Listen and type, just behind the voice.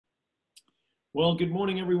Well, good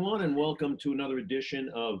morning, everyone, and welcome to another edition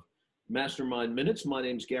of Mastermind Minutes. My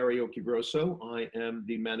name is Gary Occhiogrosso. I am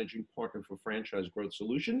the managing partner for Franchise Growth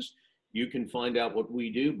Solutions. You can find out what we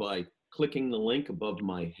do by clicking the link above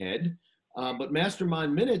my head. But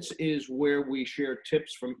Mastermind Minutes is where we share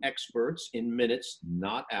tips from experts in minutes,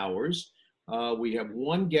 not hours. We have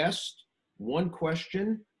one guest, one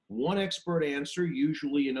question, one expert answer,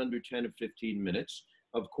 usually in under 10 or 15 minutes.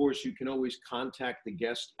 Of course, you can always contact the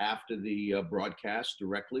guest after the broadcast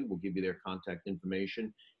directly. We'll give you their contact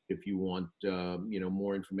information if you want,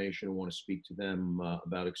 more information or want to speak to them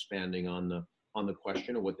about expanding on the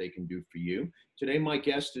question or what they can do for you. Today, my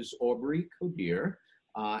guest is Aubrey Coderre,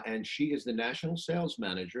 and she is the National Sales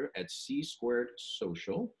Manager at C Squared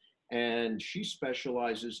Social, and she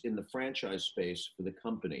specializes in the franchise space for the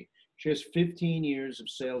company. She has 15 years of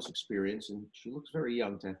sales experience, and she looks very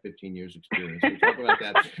young to have 15 years experience. We'll talk about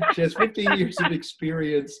that. She has 15 years of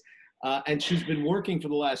experience, and she's been working for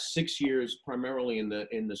the last 6 years, primarily in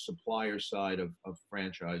the supplier side of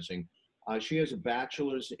franchising. She has a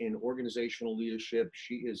bachelor's in organizational leadership.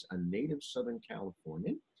 She is a native Southern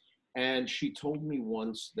Californian, and she told me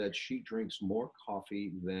once that she drinks more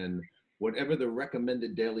coffee than whatever the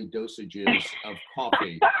recommended daily dosage is of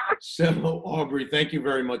coffee. So, Aubrey, thank you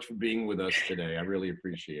very much for being with us today. I really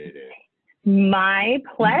appreciate it. My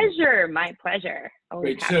pleasure. My pleasure.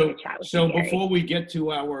 Great. So before we get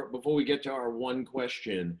to our one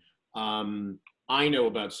question, I know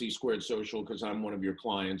about C Squared Social because I'm one of your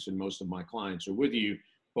clients, and most of my clients are with you.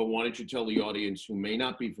 But why don't you tell the audience who may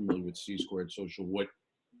not be familiar with C Squared Social what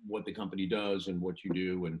the company does and what you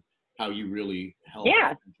do and how you really help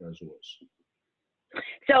franchisors?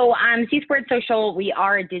 So C Squared Social, we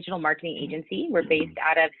are a digital marketing agency. We're based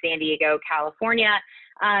out of San Diego, California.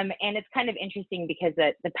 And it's kind of interesting because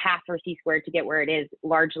the path for C Squared to get where it is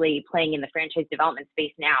largely playing in the franchise development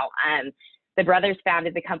space now. The brothers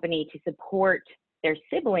founded the company to support their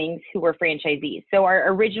siblings who were franchisees. So our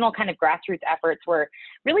original kind of grassroots efforts were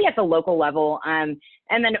really at the local level. And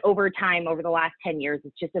then over time, over the last 10 years,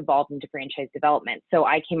 it's just evolved into franchise development. So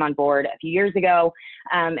I came on board a few years ago,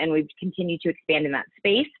 and we've continued to expand in that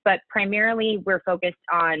space. But primarily, we're focused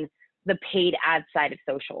on the paid ad side of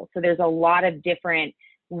social. So there's a lot of different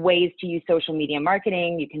ways to use social media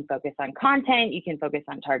marketing. You can focus on content, you can focus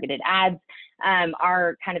on targeted ads.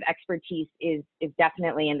 Our kind of expertise is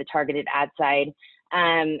definitely in the targeted ad side.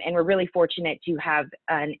 And we're really fortunate to have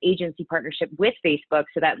an agency partnership with Facebook.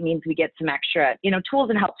 So that means we get some extra, tools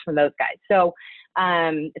and helps from those guys. So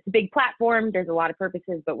it's a big platform. There's a lot of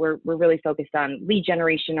purposes, but we're really focused on lead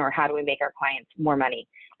generation, or how do we make our clients more money,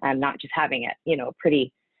 not just having a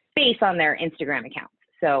pretty face on their Instagram accounts.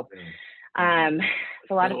 So it's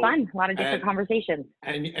a lot of fun, a lot of different conversations.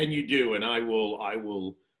 And you do, and I will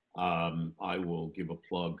give a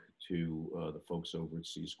plug to the folks over at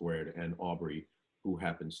C Squared and Aubrey, who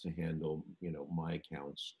happens to handle my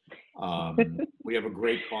accounts. We have a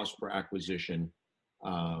great cost per acquisition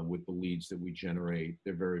with the leads that we generate.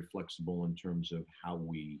 They're very flexible in terms of how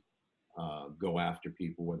we go after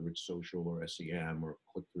people, whether it's social or SEM or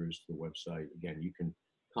click-throughs to the website. Again, you can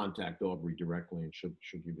contact Aubrey directly, and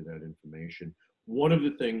she'll give you that information. One of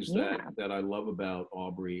the things that I love about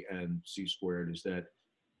Aubrey and C Squared is that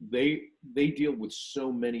they deal with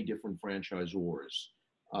so many different franchisors,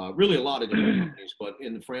 really a lot of different companies, but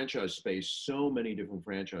in the franchise space, so many different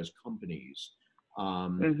franchise companies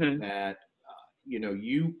that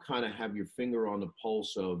you kind of have your finger on the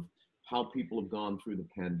pulse of how people have gone through the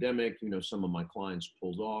pandemic. Some of my clients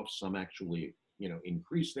pulled off, some actually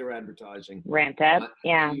increase their advertising. Ramped up,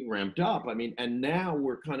 Ramped up. I mean, and now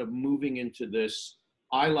we're kind of moving into this,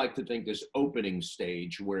 I like to think, this opening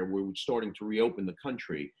stage where we're starting to reopen the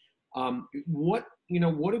country. What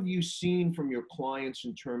have you seen from your clients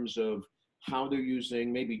in terms of how they're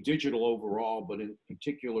using maybe digital overall, but in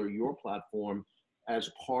particular your platform as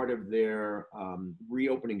part of their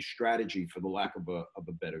reopening strategy, for the lack of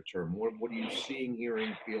a better term? What are you seeing,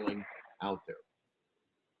 hearing, feeling out there?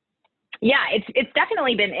 Yeah, it's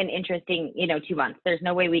definitely been an interesting, 2 months. There's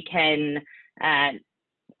no way we can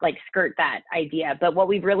skirt that idea. But what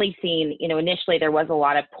we've really seen, initially there was a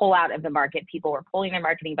lot of pull out of the market. People were pulling their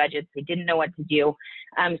marketing budgets. They didn't know what to do.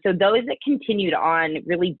 So those that continued on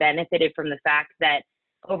really benefited from the fact that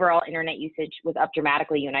overall internet usage was up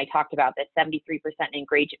dramatically. You and I talked about this 73%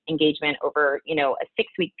 engagement over, a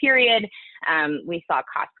 6-week period. We saw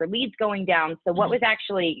cost per leads going down. So what was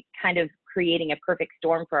actually kind of creating a perfect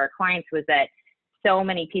storm for our clients was that so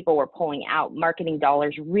many people were pulling out. Marketing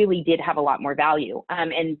dollars really did have a lot more value.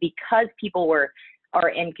 And because people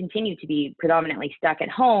and continue to be predominantly stuck at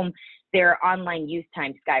home, their online use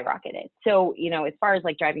time skyrocketed. So, you know, as far as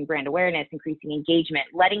like driving brand awareness, increasing engagement,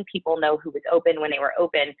 letting people know who was open when they were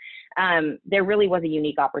open, there really was a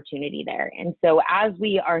unique opportunity there. And so as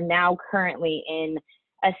we are now currently in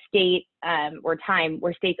a state or time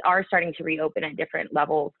where states are starting to reopen at different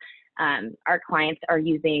levels, our clients are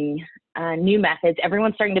using new methods.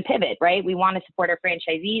 Everyone's starting to pivot, right? We want to support our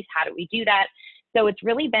franchisees. How do we do that? So it's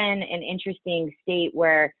really been an interesting state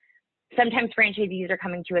where sometimes franchisees are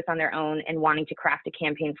coming to us on their own and wanting to craft a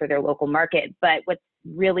campaign for their local market. But what's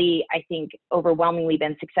really, I think, overwhelmingly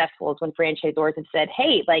been successful is when franchisors have said,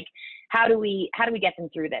 hey, like, how do we get them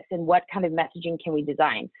through this? And what kind of messaging can we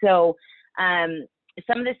design? So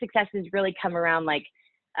some of the successes really come around like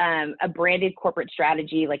a branded corporate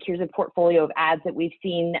strategy. Like, here's a portfolio of ads that we've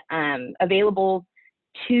seen available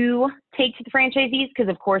to take to the franchisees, because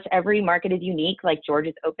of course every market is unique. Like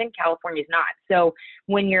Georgia's open, California's not. So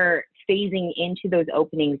when you're phasing into those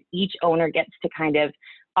openings, each owner gets to kind of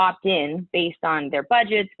opt in based on their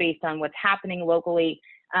budgets, based on what's happening locally,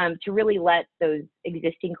 to really let those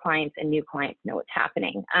existing clients and new clients know what's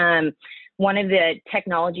happening. One of the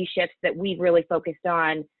technology shifts that we've really focused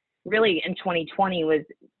on really in 2020 was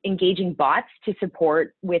engaging bots to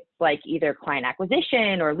support with like either client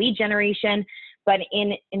acquisition or lead generation. But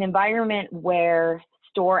in an environment where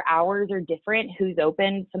store hours are different, who's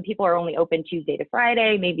open, some people are only open Tuesday to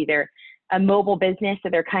Friday, maybe they're a mobile business, so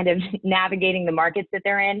they're kind of navigating the markets that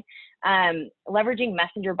they're in. Leveraging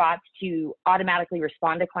messenger bots to automatically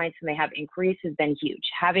respond to clients when they have inquiries has been huge.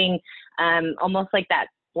 Having almost like that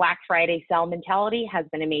Black Friday sell mentality has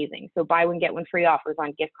been amazing. So buy one, get one free offers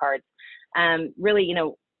on gift cards. Really, you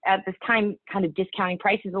know, at this time, kind of discounting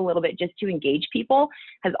prices a little bit just to engage people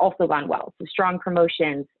has also gone well. So strong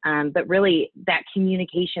promotions, but really that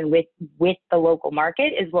communication with the local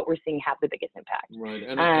market is what we're seeing have the biggest impact. Right,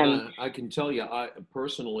 and I can tell you, I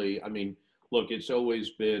personally, I mean, look, it's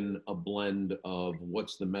always been a blend of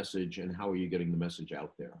what's the message and how are you getting the message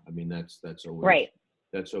out there. I mean, that's always right.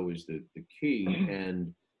 That's always the key.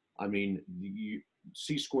 And I mean,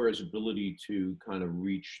 C-Square's ability to kind of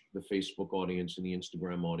reach the Facebook audience and the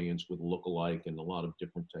Instagram audience with lookalike and a lot of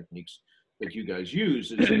different techniques that you guys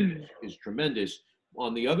use is tremendous.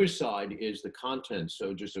 On the other side is the content.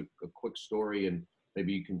 So just a quick story, and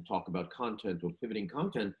maybe you can talk about content or pivoting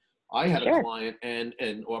content. I had Sure. a client,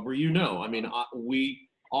 and Aubrey, you know, I mean, we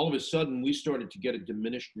all of a sudden we started to get a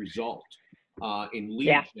diminished result in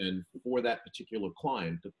lead gen for that particular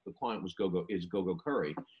client. The client was GoGo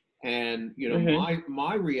Curry. And, you know,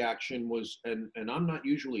 my reaction was, and I'm not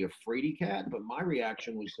usually a fraidy cat, but my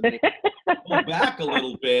reaction was to make pull back a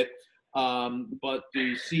little bit. But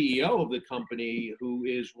the CEO of the company, who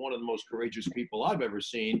is one of the most courageous people I've ever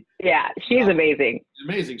seen. Yeah, she's amazing.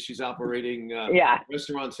 Amazing. She's operating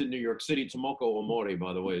restaurants in New York City. Tomoko Omori,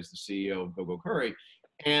 by the way, is the CEO of GoGo Curry.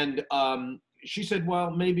 And she said,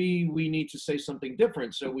 well, maybe we need to say something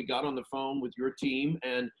different. So we got on the phone with your team,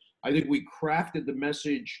 and I think we crafted the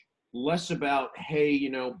message less about, hey, you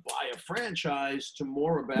know, buy a franchise, to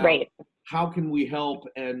more about how can we help,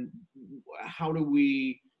 and how do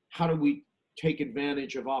we take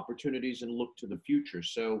advantage of opportunities and look to the future.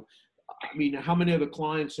 So, I mean, how many other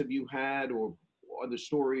clients have you had, or other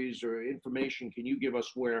stories or information can you give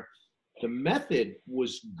us where the method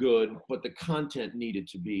was good, but the content needed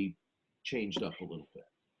to be changed up a little bit?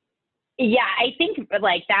 Yeah, I think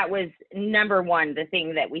like that was number one. The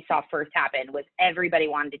thing that we saw first happen was everybody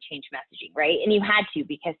wanted to change messaging, right? And you had to,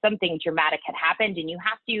 because something dramatic had happened, and you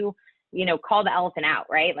have to, you know, call the elephant out,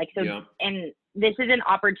 right? Like, so, and this is an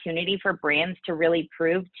opportunity for brands to really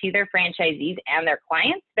prove to their franchisees and their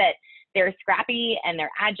clients that they're scrappy and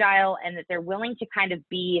they're agile, and that they're willing to kind of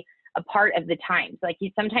be a part of the times. Like,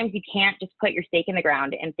 sometimes you can't just put your stake in the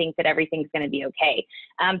ground and think that everything's going to be okay.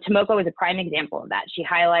 Tomoko is a prime example of that. She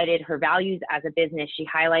highlighted her values as a business. She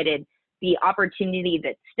highlighted the opportunity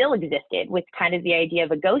that still existed with kind of the idea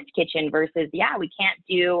of a ghost kitchen versus, we can't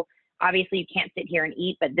do, obviously you can't sit here and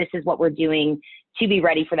eat, but this is what we're doing to be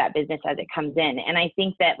ready for that business as it comes in. And I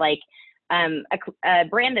think that like, a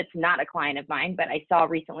brand that's not a client of mine, but I saw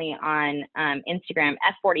recently on Instagram,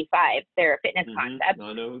 F45, their fitness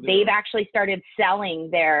concept. They've actually started selling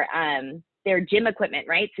their gym equipment,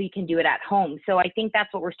 right? So you can do it at home. So I think that's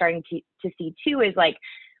what we're starting to see too, is like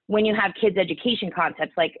when you have kids education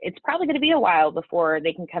concepts, like it's probably going to be a while before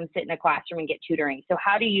they can come sit in a classroom and get tutoring. So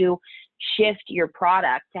how do you shift your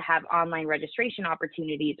product to have online registration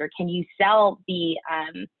opportunities, or can you sell the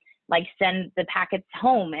like send the packets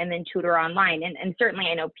home and then tutor online? And certainly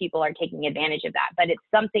I know people are taking advantage of that, but it's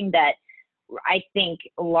something that I think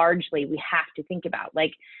largely we have to think about.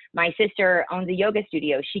 Like, my sister owns a yoga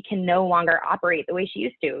studio. She can no longer operate the way she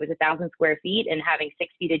used to. It was 1,000 square feet and having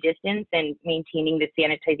 6 feet of distance and maintaining the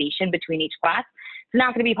sanitization between each class. It's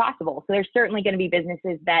not going to be possible. So there's certainly going to be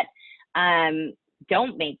businesses that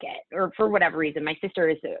don't make it, or for whatever reason. My sister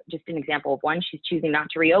is just an example of one. She's choosing not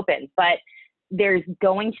to reopen, but there's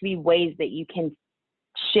going to be ways that you can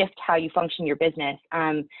shift how you function your business.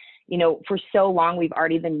 You know, for so long, we've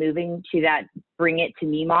already been moving to that bring it to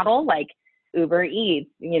me model, like Uber Eats,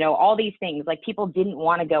 you know, all these things. Like, people didn't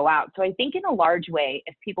want to go out. So I think in a large way,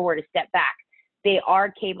 if people were to step back, they are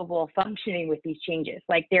capable of functioning with these changes.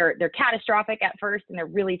 Like, they're catastrophic at first and they're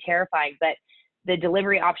really terrifying, but the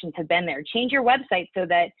delivery options have been there. Change your website so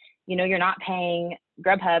that, you know, you're not paying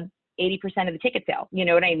Grubhub 80% of the ticket sale. You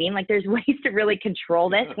know what I mean? Like, there's ways to really control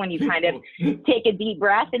this when you kind of take a deep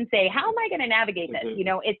breath and say, how am I going to navigate this? You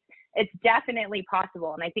know, it's definitely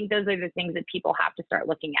possible. And I think those are the things that people have to start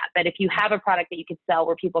looking at. That if you have a product that you could sell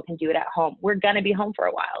where people can do it at home, we're going to be home for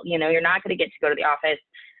a while. You know, you're not going to get to go to the office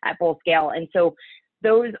at full scale. And so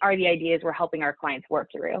those are the ideas we're helping our clients work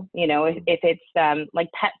through. You know, if it's like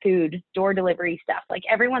pet food, door delivery stuff, like,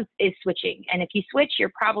 everyone is switching. And if you switch,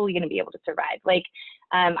 you're probably going to be able to survive. Like,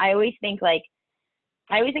 I always think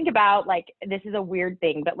about, like, this is a weird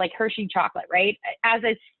thing, but like Hershey chocolate, right? As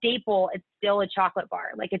a staple, it's still a chocolate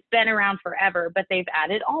bar. Like, it's been around forever, but they've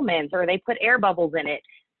added almonds or they put air bubbles in it.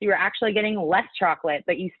 So you're actually getting less chocolate,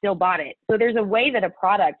 but you still bought it. So there's a way that a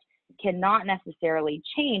product cannot necessarily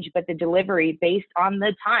change, but the delivery based on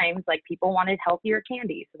the times, like, people wanted healthier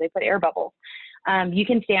candy, so they put air bubbles. You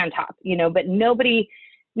can stay on top, you know, but nobody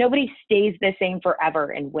stays the same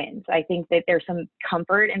forever and wins. I think that there's some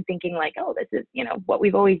comfort in thinking like, oh, this is, you know, what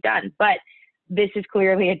we've always done. But this is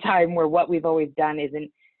clearly a time where what we've always done isn't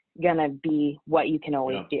gonna be what you can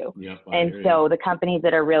always do. And so the companies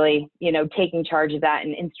that are really, you know, taking charge of that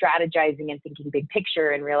and strategizing and thinking big picture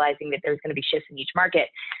and realizing that there's going to be shifts in each market,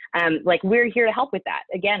 like, we're here to help with that.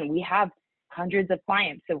 Again, we have hundreds of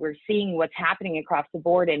clients, so we're seeing what's happening across the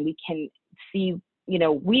board, and we can see, you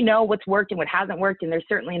know, we know what's worked and what hasn't worked, and there's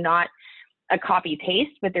certainly not a copy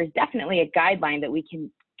paste, but there's definitely a guideline that we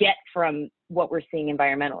can get from what we're seeing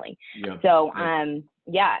environmentally. So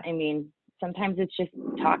yeah, I mean, sometimes it's just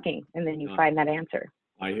talking and then you find that answer.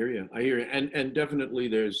 I hear you. And definitely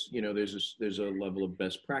there's, you know, there's a level of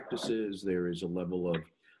best practices. There is a level of,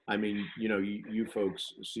 I mean, you know, you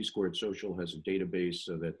folks, C Squared Social has a database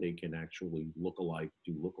so that they can actually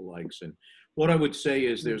do lookalikes. And what I would say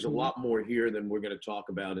is there's a lot more here than we're going to talk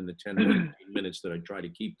about in the 10 or 15 minutes that I try to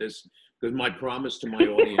keep this, because my promise to my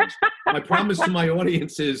audience,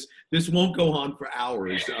 is this won't go on for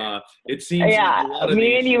hours. It seems like a lot of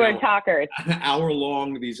me and you are talkers. These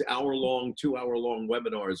hour-long 2-hour-long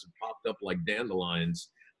webinars have popped up like dandelions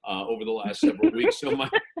over the last several weeks. So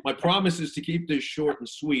my promise is to keep this short and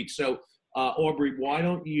sweet. So Aubrey, why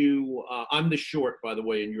don't you, I'm the short, by the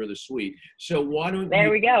way, and you're the sweet. So why don't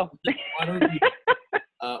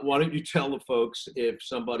you tell the folks, if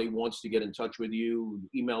somebody wants to get in touch with you,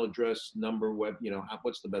 email address, number, web, you know,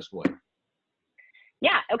 what's the best way?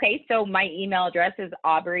 Yeah. Okay. So my email address is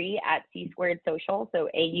Aubrey at C Squared Social. So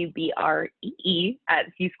AUBREE at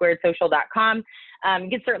csquaredsocial.com. You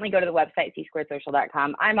can certainly go to the website,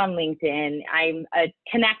 csquaredsocial.com. I'm on LinkedIn. I'm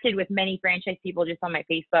connected with many franchise people just on my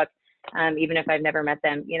Facebook, even if I've never met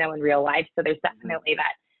them, you know, in real life. So there's definitely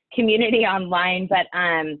that community online, but,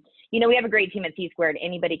 you know, we have a great team at C Squared.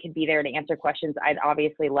 Anybody could be there to answer questions. I'd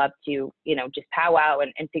obviously love to, you know, just powwow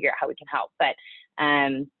and figure out how we can help. But,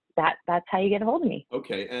 that's how you get a hold of me.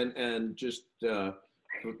 Okay. And just for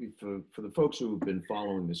the folks who have been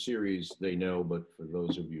following the series, they know, but for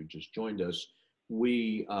those of you who just joined us,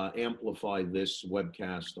 we amplify this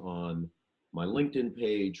webcast on my LinkedIn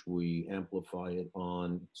page. We amplify it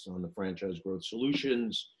on the Franchise Growth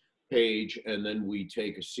Solutions page, and then we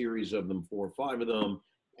take a series of them, 4 or 5 of them,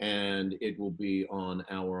 and it will be on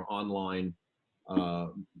our online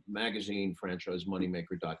magazine,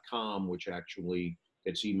 franchisemoneymaker.com, which actually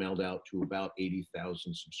gets emailed out to about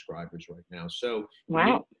 80,000 subscribers right now. So wow.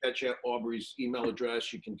 You can catch Aubrey's email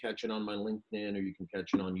address. You can catch it on my LinkedIn, or you can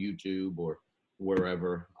catch it on YouTube, or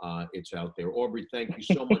wherever it's out there. Aubrey, thank you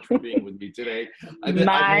so much for being with me today. My pleasure. I've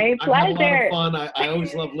had a lot of fun. I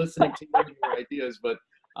always love listening to you and your ideas, but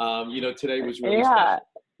you know, today was really special.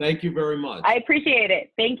 Thank you very much. I appreciate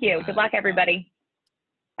it. Thank you. Good luck, everybody.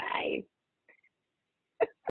 Bye.